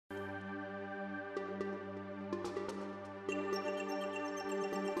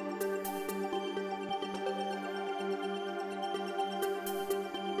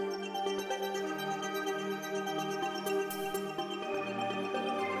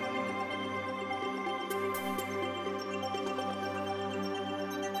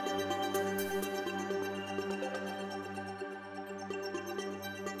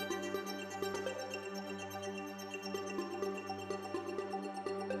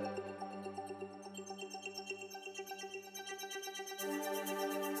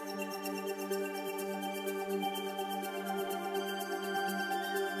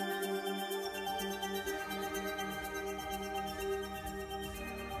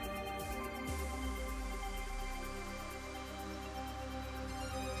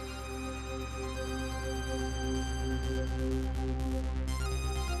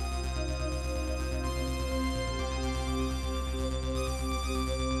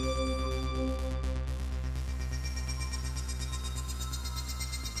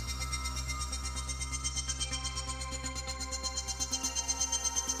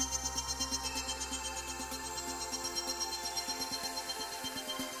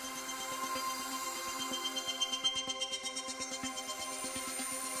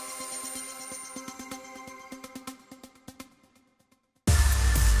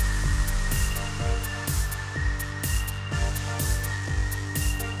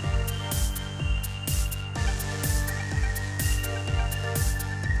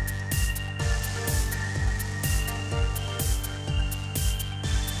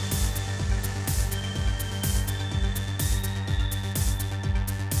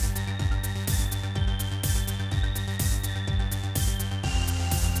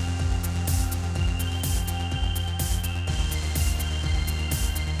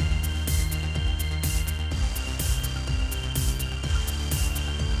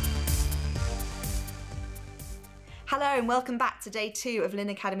Hello and welcome back to day 2 of Lynn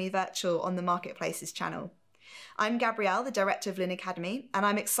Academy Virtual on the Marketplaces channel. I'm Gabrielle, the director of Lynn Academy, and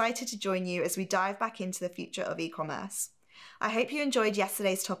I'm excited to join you as we dive back into the future of e-commerce. I hope you enjoyed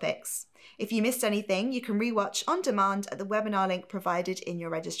yesterday's topics. If you missed anything, you can rewatch on demand at the webinar link provided in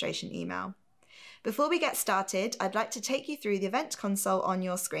your registration email. Before we get started, I'd like to take you through the event console on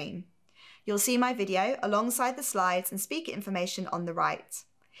your screen. You'll see my video alongside the slides and speaker information on the right.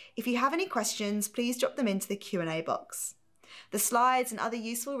 If you have any questions, please drop them into the Q&A box. The slides and other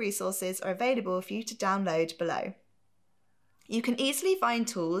useful resources are available for you to download below. You can easily find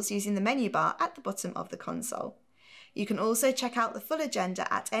tools using the menu bar at the bottom of the console. You can also check out the full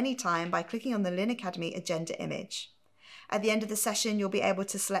agenda at any time by clicking on the Lynn Academy agenda image. At the end of the session, you'll be able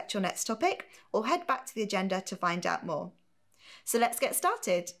to select your next topic or head back to the agenda to find out more. So let's get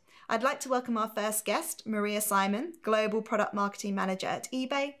started. I'd like to welcome our first guest, Maria Simon, Global Product Marketing Manager at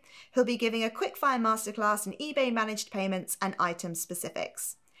eBay, who'll be giving a quickfire masterclass in eBay managed payments and item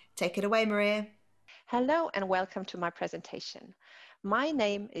specifics. Take it away, Maria. Hello and welcome to my presentation. My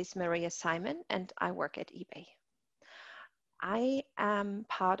name is Maria Simon and I work at eBay. I am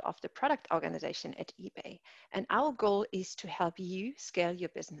part of the product organization at eBay, and our goal is to help you scale your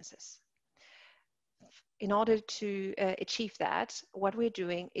businesses. In order to achieve that, what we're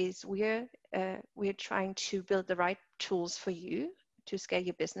doing is we're trying to build the right tools for you to scale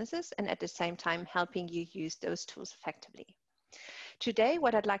your businesses, and at the same time helping you use those tools effectively. Today,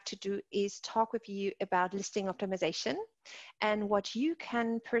 what I'd like to do is talk with you about listing optimization and what you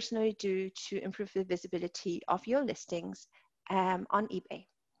can personally do to improve the visibility of your listings on eBay.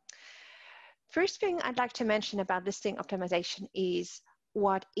 First thing I'd like to mention about listing optimization is,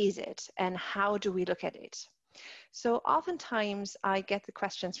 what is it and how do we look at it? So oftentimes I get the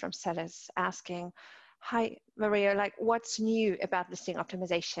questions from sellers asking, hi Maria, like what's new about listing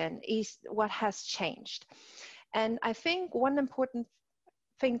optimization? What has changed? And I think one important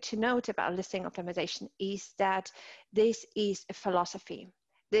thing to note about listing optimization is that this is a philosophy.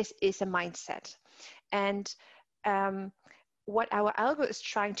 This is a mindset. And what our algo is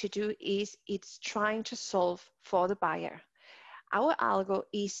trying to do is it's trying to solve for the buyer. Our algo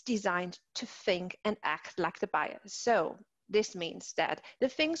is designed to think and act like the buyer. So this means that the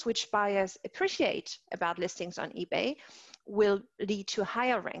things which buyers appreciate about listings on eBay will lead to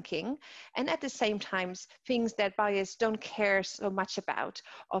higher ranking, and at the same time, things that buyers don't care so much about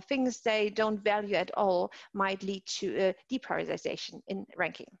or things they don't value at all might lead to a deprioritization in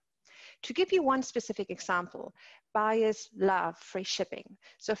ranking. To give you one specific example, buyers love free shipping.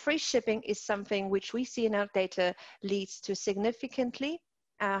 So free shipping is something which we see in our data leads to significantly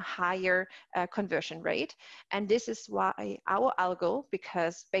higher conversion rate. And this is why our algo,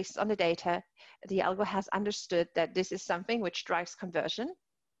 because based on the data, the algo has understood that this is something which drives conversion.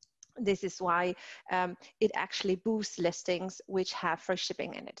 This is why it actually boosts listings which have free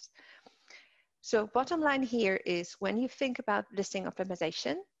shipping in it. So bottom line here is, when you think about listing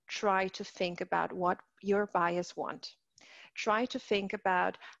optimization, try to think about what your buyers want. Try to think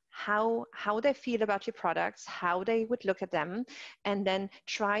about how they feel about your products, how they would look at them, and then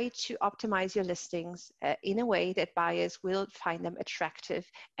try to optimize your listings in a way that buyers will find them attractive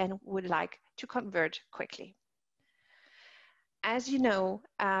and would like to convert quickly. As you know,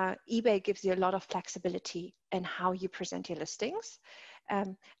 eBay gives you a lot of flexibility in how you present your listings.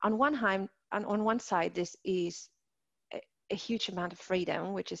 On one side, this is a huge amount of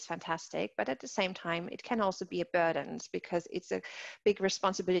freedom, which is fantastic, but at the same time, it can also be a burden because it's a big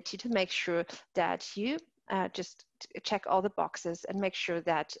responsibility to make sure that you just check all the boxes and make sure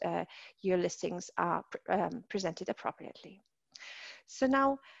that your listings are presented appropriately. So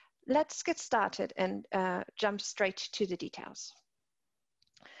now let's get started and jump straight to the details.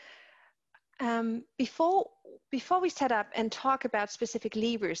 Before we set up and talk about specific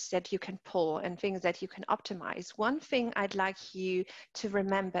levers that you can pull and things that you can optimize, one thing I'd like you to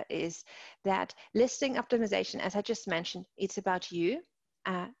remember is that listing optimization, as I just mentioned, it's about you.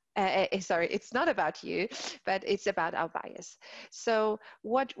 Sorry, it's not about you, but it's about our buyers. So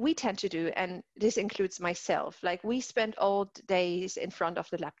what we tend to do, and this includes myself, like we spend all days in front of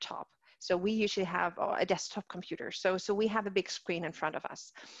the laptop. So we usually have a desktop computer. So we have a big screen in front of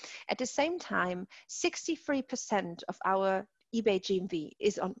us. At the same time, 63% of our eBay GMV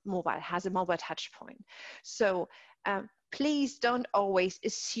is on mobile, has a mobile touch point. So please don't always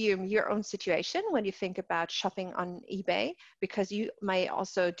assume your own situation when you think about shopping on eBay, because you may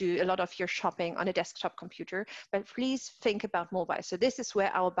also do a lot of your shopping on a desktop computer, but please think about mobile. So this is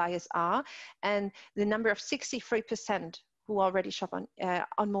where our buyers are, and the number of 63% who already shop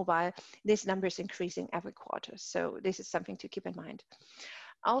on mobile, this number is increasing every quarter. So this is something to keep in mind.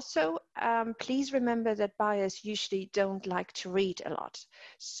 Also, please remember that buyers usually don't like to read a lot.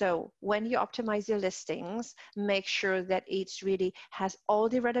 So when you optimize your listings, make sure that it really has all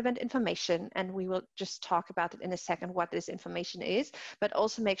the relevant information, and we will just talk about it in a second what this information is, but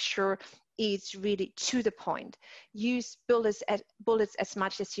also make sure it's really to the point. Use bullets as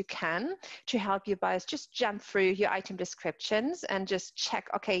much as you can to help your buyers just jump through your item descriptions and just check,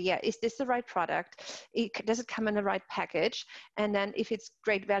 okay, yeah, is this the right product? Does it come in the right package? And then if it's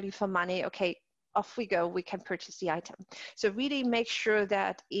great value for money, okay, off we go, we can purchase the item. So really make sure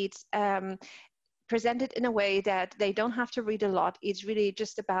that it's presented in a way that they don't have to read a lot. It's really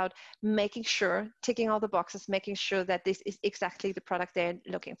just about making sure, ticking all the boxes, making sure that this is exactly the product they're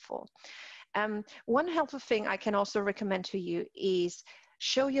looking for. One helpful thing I can also recommend to you is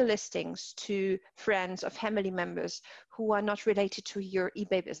show your listings to friends or family members who are not related to your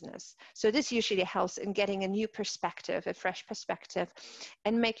eBay business. So this usually helps in getting a new perspective, a fresh perspective,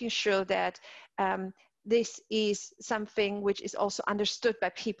 and making sure that this is something which is also understood by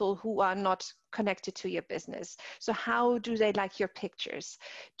people who are not connected to your business. So how do they like your pictures?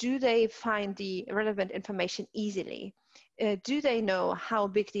 Do they find the relevant information easily? Do they know how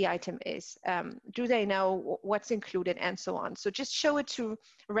big the item is? Do they know what's included, and so on? So just show it to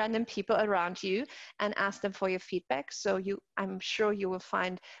random people around you and ask them for your feedback. So I'm sure you will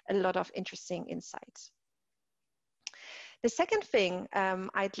find a lot of interesting insights. The second thing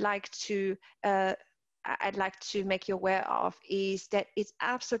I'd like to make you aware of is that it's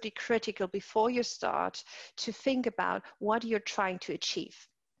absolutely critical before you start to think about what you're trying to achieve.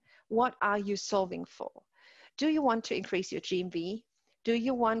 What are you solving for? Do you want to increase your GMV? Do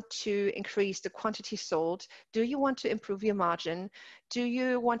you want to increase the quantity sold? Do you want to improve your margin? Do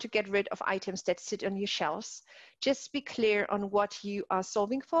you want to get rid of items that sit on your shelves? Just be clear on what you are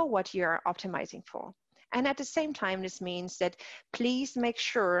solving for, what you are optimizing for. And at the same time, this means that please make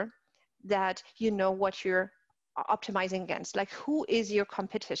sure that you know what you're optimizing against. Like, who is your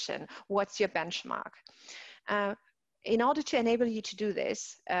competition? What's your benchmark? In order to enable you to do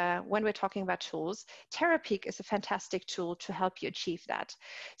this, when we're talking about tools, Terapeak is a fantastic tool to help you achieve that.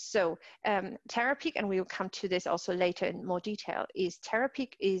 So Terapeak, and we will come to this also later in more detail,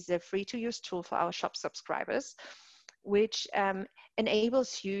 Terapeak is a free-to-use tool for our shop subscribers, which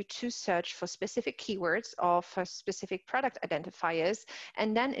enables you to search for specific keywords or for specific product identifiers,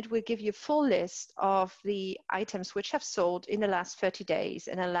 and then it will give you a full list of the items which have sold in the last 30 days,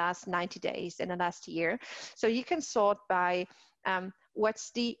 in the last 90 days, in the last year. So you can sort by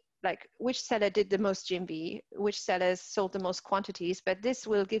which seller did the most GMV, which sellers sold the most quantities, but this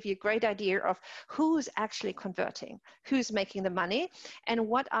will give you a great idea of who's actually converting, who's making the money, and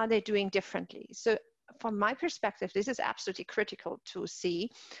what are they doing differently. So from my perspective, this is absolutely critical to see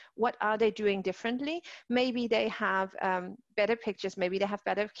what are they doing differently. Maybe they have better pictures, maybe they have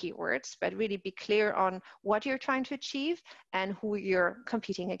better keywords, but really be clear on what you're trying to achieve and who you're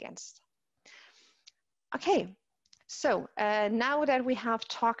competing against. Okay, so now that we have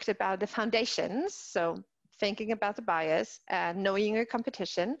talked about the foundations, so thinking about the buyers, knowing your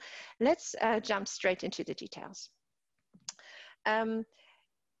competition, let's jump straight into the details.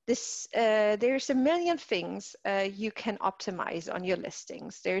 There's a million things you can optimize on your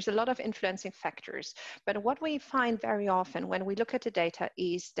listings. There's a lot of influencing factors, but what we find very often when we look at the data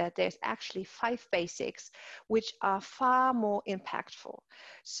is that there's actually 5 basics which are far more impactful.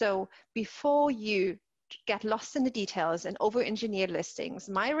 So before you get lost in the details and over-engineer listings,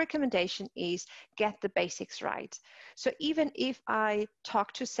 my recommendation is get the basics right. So even if I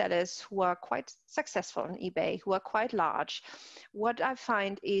talk to sellers who are quite successful on eBay, who are quite large, what I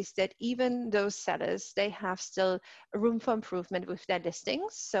find is that even those sellers, they have still room for improvement with their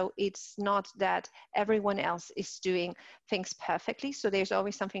listings. So it's not that everyone else is doing things perfectly. So there's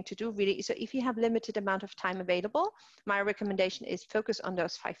always something to do, really. So if you have limited amount of time available, my recommendation is focus on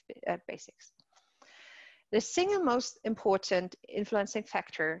those 5 basics. The single most important influencing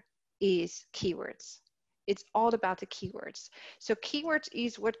factor is keywords. It's all about the keywords. So keywords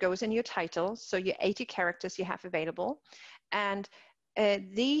is what goes in your title, so your 80 characters you have available. And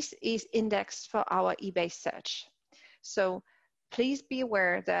these is indexed for our eBay search. So please be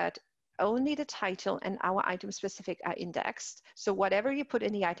aware that only the title and our item specific are indexed. So whatever you put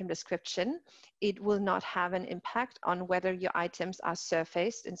in the item description, it will not have an impact on whether your items are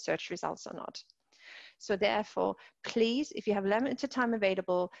surfaced in search results or not. So therefore, please, if you have limited time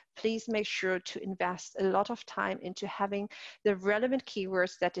available, please make sure to invest a lot of time into having the relevant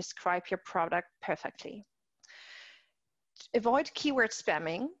keywords that describe your product perfectly. Avoid keyword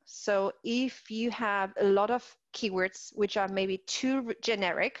spamming. So if you have a lot of keywords which are maybe too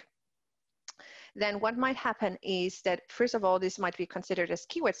generic, then what might happen is that, first of all, this might be considered as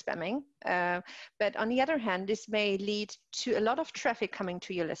keyword spamming. But on the other hand, this may lead to a lot of traffic coming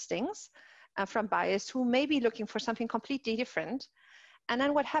to your listings from buyers who may be looking for something completely different. And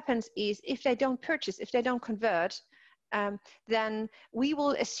then what happens is, if they don't purchase, if they don't convert, then we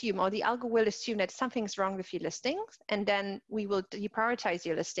will assume, or the algo will assume, that something's wrong with your listings, and then we will deprioritize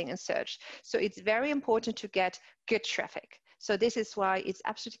your listing in search. So it's very important to get good traffic. So this is why it's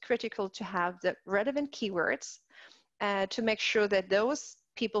absolutely critical to have the relevant keywords to make sure that those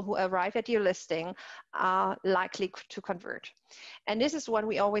people who arrive at your listing are likely to convert. And this is what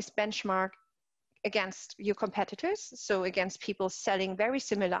we always benchmark against your competitors, so against people selling very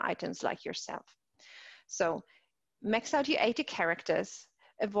similar items like yourself. So max out your 80 characters,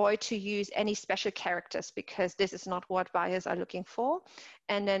 avoid to use any special characters because this is not what buyers are looking for,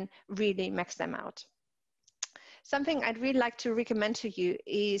 and then really max them out. Something I'd really like to recommend to you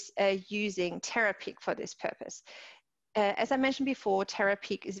is using Terapeak for this purpose. As I mentioned before,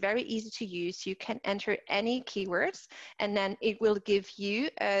 Terapeak is very easy to use. You can enter any keywords, and then it will give you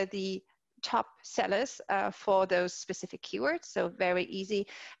the top sellers for those specific keywords, so very easy.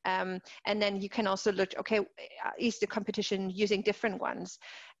 And then you can also look, okay, is the competition using different ones?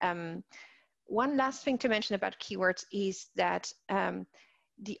 One last thing to mention about keywords is that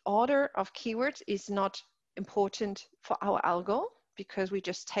the order of keywords is not important for our algo, because we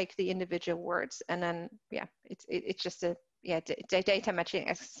just take the individual words and then, yeah, it's just a data matching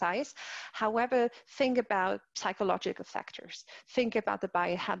exercise. However, think about psychological factors. Think about the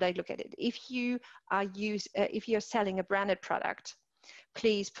buyer, how they look at it. If you are if you're selling a branded product,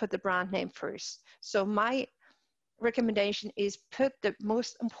 please put the brand name first. So my recommendation is put the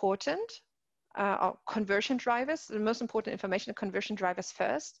most important conversion drivers, the most important information, conversion drivers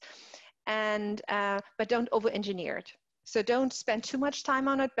first, and but don't over-engineer it. So don't spend too much time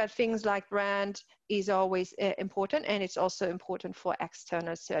on it, but things like brand is always important, and it's also important for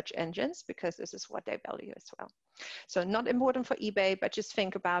external search engines because this is what they value as well. So not important for eBay, but just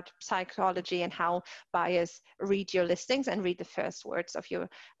think about psychology and how buyers read your listings and read the first words of your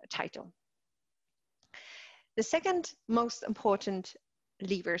title. The second most important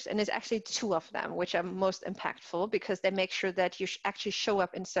levers, and there's actually two of them which are most impactful because they make sure that you actually show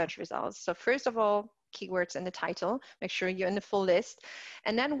up in search results. So first of all, keywords in the title, make sure you're in the full list.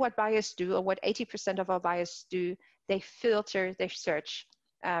 And then what buyers do, or what 80% of our buyers do, they filter their search,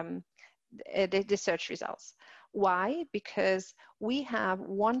 the search results. Why? Because we have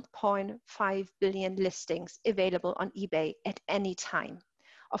 1.5 billion listings available on eBay at any time.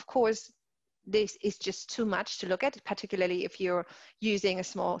 Of course, this is just too much to look at, particularly if you're using a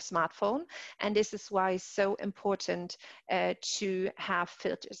small smartphone. And this is why it's so important to have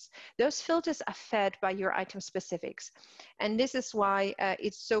filters. Those filters are fed by your item specifics. And this is why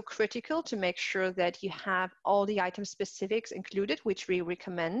it's so critical to make sure that you have all the item specifics included, which we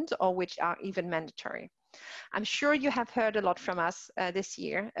recommend or which are even mandatory. I'm sure you have heard a lot from us this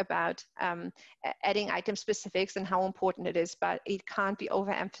year about adding item specifics and how important it is, but it can't be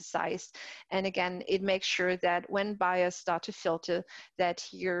overemphasized. And again, it makes sure that when buyers start to filter,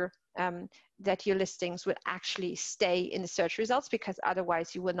 that your listings will actually stay in the search results, because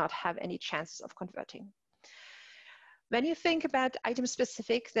otherwise you will not have any chances of converting. When you think about item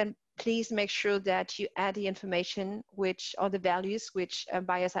specific, then please make sure that you add the information or the values which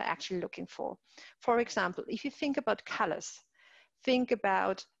buyers are actually looking for. For example, if you think about colors, think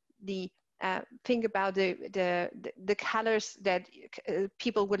about the colors that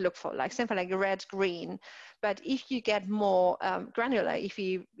people would look for, like something like red, green. But if you get more granular, if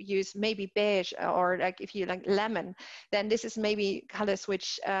you use maybe beige, or like if you like lemon, then this is maybe colors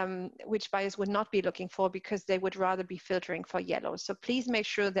which buyers would not be looking for, because they would rather be filtering for yellow. So please make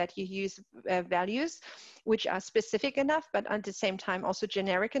sure that you use values which are specific enough, but at the same time also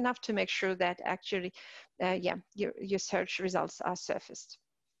generic enough to make sure that actually, your search results are surfaced.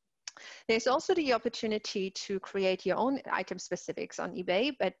 There's also the opportunity to create your own item specifics on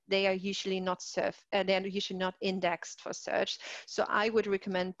eBay, but they are usually not indexed for search. So I would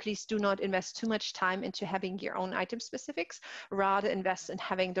recommend, please do not invest too much time into having your own item specifics, rather invest in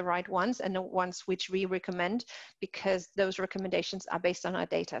having the right ones and the ones which we recommend, because those recommendations are based on our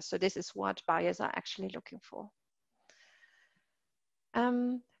data. So this is what buyers are actually looking for.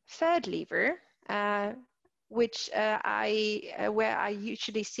 Third lever, where I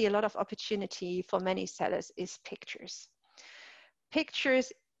usually see a lot of opportunity for many sellers, is pictures.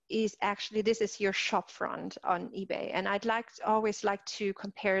 Pictures is actually, this is your shop front on eBay. And I'd always like to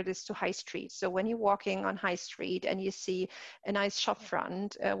compare this to high street. So when you're walking on high street and you see a nice shop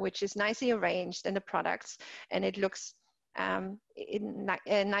front, which is nicely arranged in the products, and it looks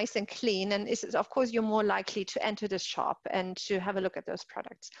nice and clean, and is of course you're more likely to enter the shop and to have a look at those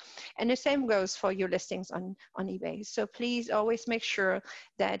products. And the same goes for your listings on eBay. So please always make sure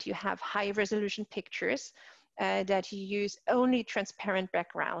that you have high resolution pictures, that you use only transparent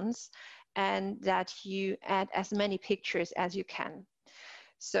backgrounds, and that you add as many pictures as you can.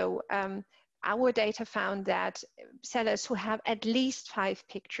 So our data found that sellers who have at least 5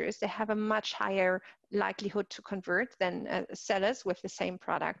 pictures, they have a much higher likelihood to convert than sellers with the same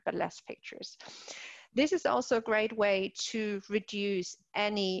product but less pictures. This is also a great way to reduce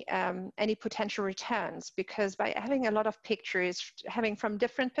any potential returns, because by having a lot of pictures, having from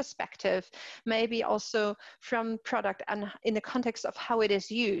different perspectives, maybe also from product and in the context of how it is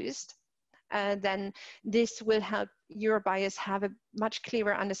used, then this will help your buyers have a much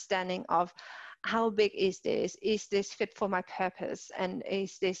clearer understanding of how big is this fit for my purpose, and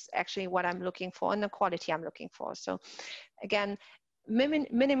is this actually what I'm looking for and the quality I'm looking for. So again,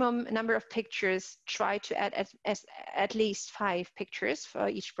 minimum number of pictures, try to add at least 5 pictures for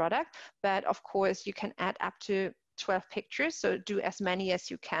each product, but of course you can add up to 12 pictures, so do as many as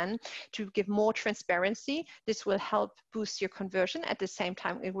you can to give more transparency. This will help boost your conversion. At the same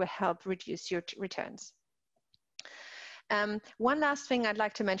time, it will help reduce your returns. One last thing I'd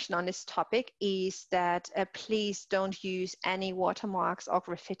like to mention on this topic is that please don't use any watermarks or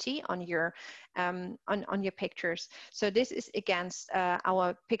graffiti on your pictures. So this is against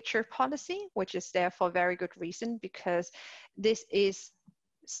our picture policy, which is there for very good reason, because this is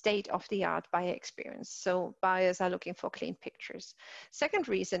state-of-the-art buyer experience. So buyers are looking for clean pictures. Second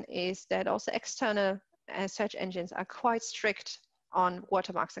reason is that also external search engines are quite strict on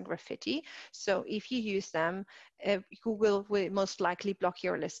watermarks and graffiti. So if you use them, Google will most likely block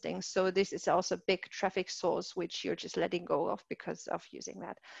your listing. So this is also a big traffic source which you're just letting go of because of using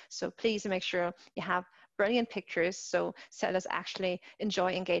that. So please make sure you have brilliant pictures so sellers actually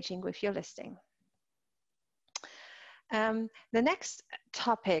enjoy engaging with your listing. The next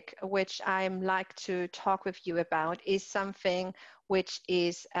topic which I'm like to talk with you about is something which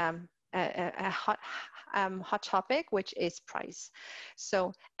is a hot topic, which is price.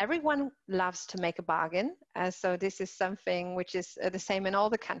 So everyone loves to make a bargain. So this is something which is the same in all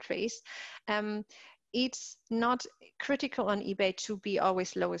the countries. It's not critical on eBay to be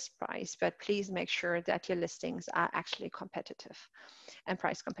always lowest price, but please make sure that your listings are actually competitive and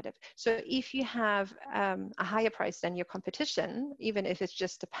price competitive. So if you have a higher price than your competition, even if it's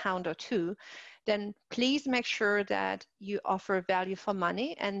just £1 or £2, then please make sure that you offer value for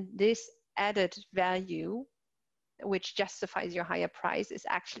money, and this added value which justifies your higher price is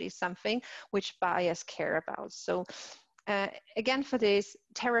actually something which buyers care about. So again, for this,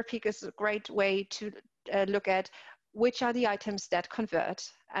 TerraPeak is a great way to look at which are the items that convert,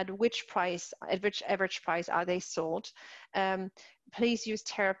 at which price, at which average price are they sold. Please use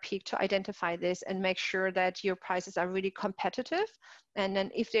TerraPeak to identify this and make sure that your prices are really competitive. And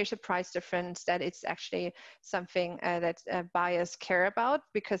then if there's a price difference, that it's actually something that buyers care about,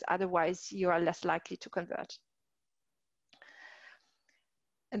 because otherwise you are less likely to convert.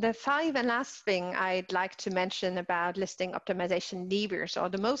 And the 5th and last thing I'd like to mention about listing optimization levers, or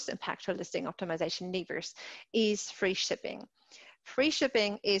the most impactful listing optimization levers, is free shipping. Free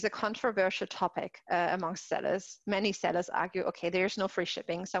shipping is a controversial topic amongst sellers. Many sellers argue, okay, there's no free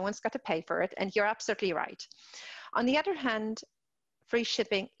shipping, someone's got to pay for it, and you're absolutely right. On the other hand, free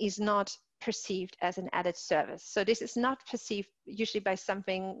shipping is not perceived as an added service. So this is not perceived usually by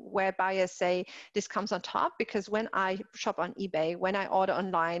something where buyers say this comes on top, because when I shop on eBay, when I order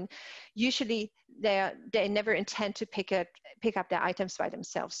online, usually they never intend to pick up their items by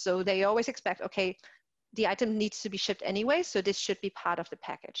themselves. So they always expect, okay, the item needs to be shipped anyway, so this should be part of the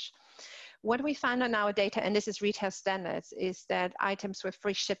package. What we found on our data, and this is retail standards, is that items with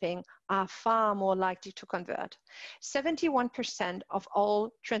free shipping are far more likely to convert. 71% of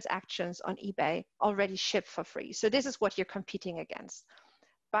all transactions on eBay already ship for free. So this is what you're competing against.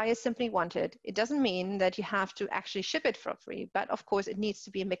 Buyers simply want it. It doesn't mean that you have to actually ship it for free, but of course it needs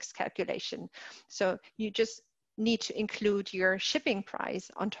to be a mixed calculation. So you just need to include your shipping price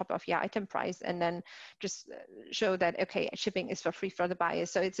on top of your item price, and then just show that, okay, shipping is for free for the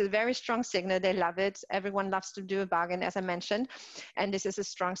buyers. So it's a very strong signal. They love it. Everyone loves to do a bargain, as I mentioned, and this is a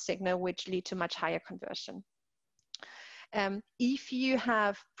strong signal which lead to much higher conversion. If you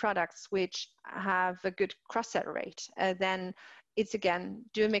have products which have a good cross-sell rate, then it's again,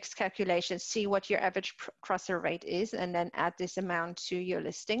 do a mixed calculation, see what your average cross-sell rate is, and then add this amount to your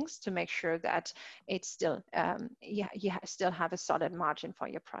listings to make sure that it's still, you still have a solid margin for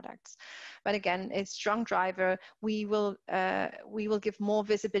your products. But again, it's strong driver. We will give more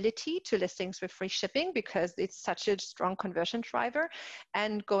visibility to listings with free shipping because it's such a strong conversion driver.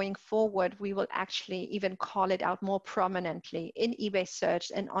 And going forward, we will actually even call it out more prominently in eBay search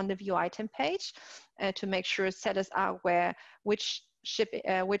and on the view item page to make sure sellers are aware which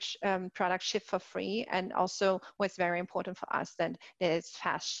products ship for free, and also what's very important for us then is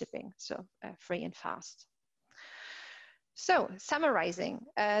fast shipping, so free and fast. So summarizing,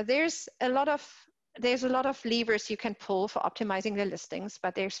 there's a lot of levers you can pull for optimizing the listings,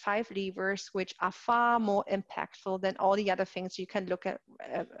 but there's 5 levers which are far more impactful than all the other things you can look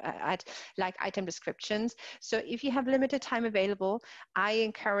at like item descriptions. So if you have limited time available, I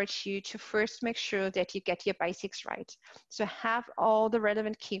encourage you to first make sure that you get your basics right. So have all the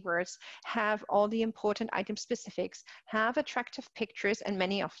relevant keywords, have all the important item specifics, have attractive pictures, and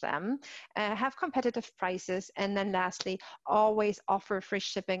many of them, have competitive prices, and then lastly, always offer free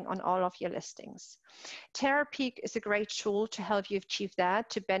shipping on all of your listings. Terapeak is a great tool to help you achieve that,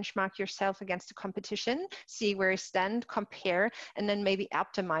 to benchmark yourself against the competition, see where you stand, compare, and then maybe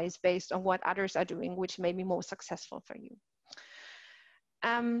optimize based on what others are doing, which may be more successful for you.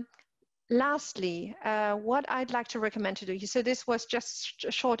 Lastly, what I'd like to recommend to do, so this was just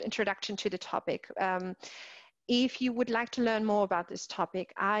a short introduction to the topic. If you would like to learn more about this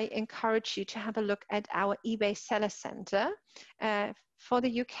topic, I encourage you to have a look at our eBay Seller Center for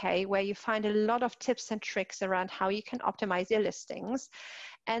the UK, where you find a lot of tips and tricks around how you can optimize your listings.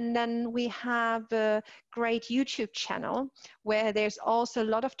 And then we have a great YouTube channel where there's also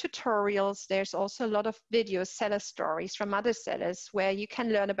a lot of tutorials. There's also a lot of videos, seller stories from other sellers, where you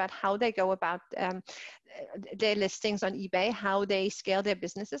can learn about how they go about their listings on eBay, how they scale their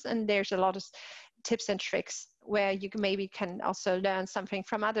businesses. And there's a lot of tips and tricks where you maybe can also learn something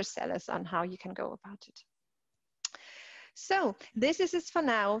from other sellers on how you can go about it. So this is it for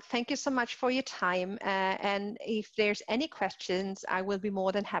now. Thank you so much for your time. And if there's any questions, I will be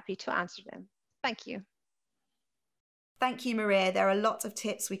more than happy to answer them. Thank you. Thank you, Maria. There are lots of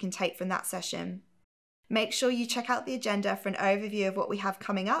tips we can take from that session. Make sure you check out the agenda for an overview of what we have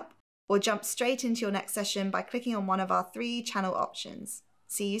coming up, or jump straight into your next session by clicking on one of our 3 channel options.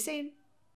 See you soon.